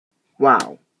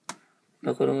Wow.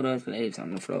 Look at all those leaves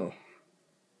on the floor.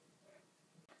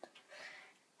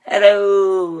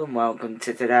 Hello and welcome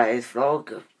to today's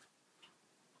vlog.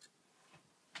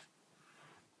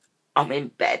 I'm in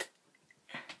bed.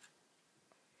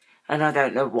 And I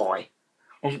don't know why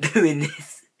I'm doing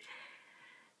this.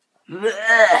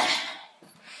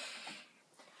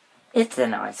 It's a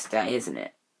nice day, isn't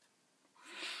it?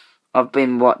 I've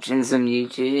been watching some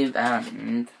YouTube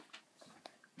and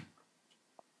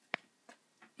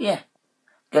yeah,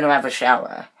 gonna have a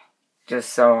shower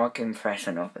just so I can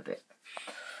freshen up a bit.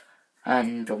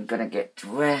 And I'm gonna get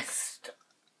dressed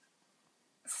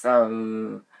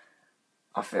so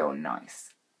I feel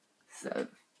nice. So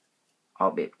I'll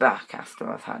be back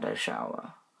after I've had a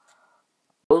shower.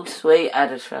 Oh sweet,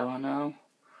 had a shower now.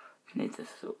 Need to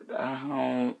sort that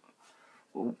out.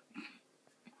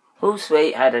 Oh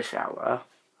sweet, had a shower.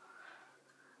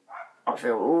 I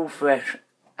feel all fresh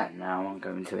and now I'm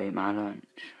going to eat my lunch.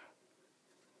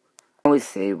 Always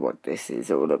see what this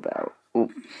is all about. Ooh.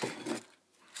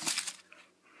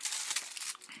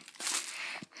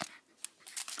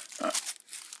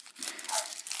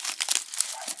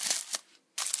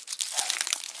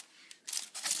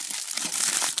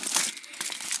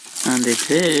 And it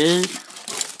is.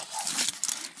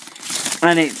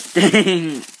 And it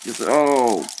stinks.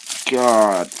 Oh,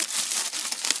 God.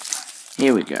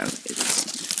 Here we go.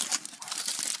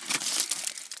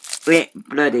 It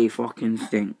bloody fucking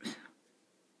stinks.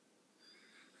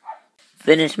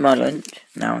 Finished my lunch.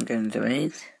 Now I'm going to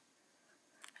eat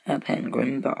a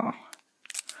penguin bar.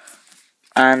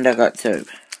 And I got soup.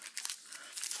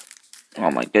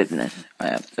 Oh my goodness, I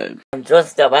have soup. I'm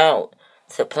just about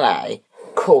to play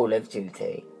Call of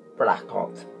Duty Black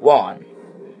Ops 1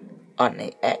 on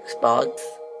the Xbox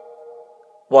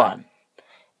One.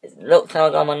 It looks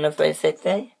like I'm on the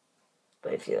 360,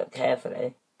 but if you look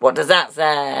carefully, what does that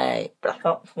say? Black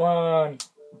Ops 1.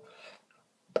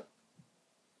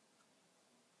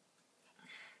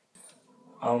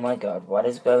 Oh my god, what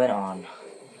is going on?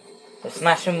 We're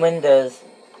smashing windows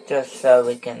just so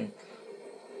we can...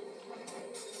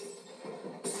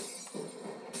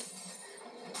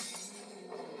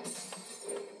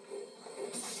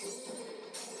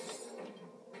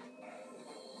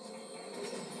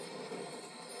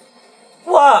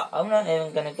 What? I'm not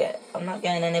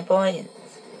getting any points.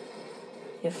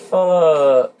 You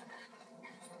fuck.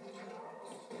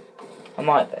 I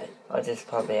might be. I just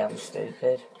probably am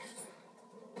stupid.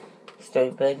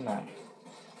 Stupid, man.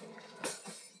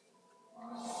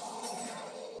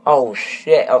 Oh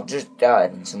shit, I've just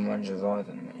died and someone's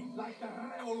reviving me.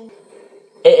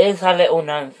 It is a little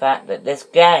known fact that this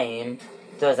game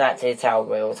does actually tell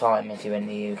real time if you're in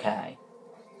the UK.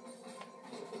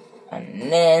 And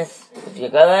this, if you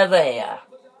go over here,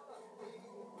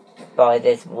 by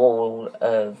this wall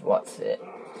of,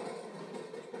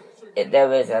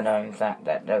 there is a known fact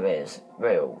that there is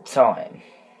real time.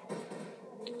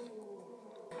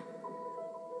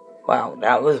 Wow,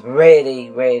 that was really,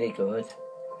 really good.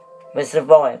 We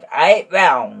survived 8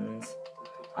 rounds,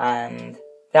 and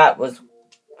that was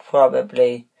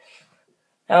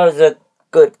a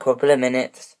good couple of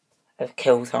minutes of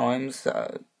kill time,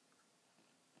 so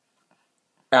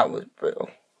that was brutal.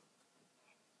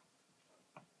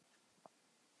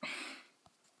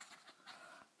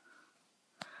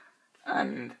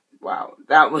 And wow,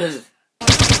 that was...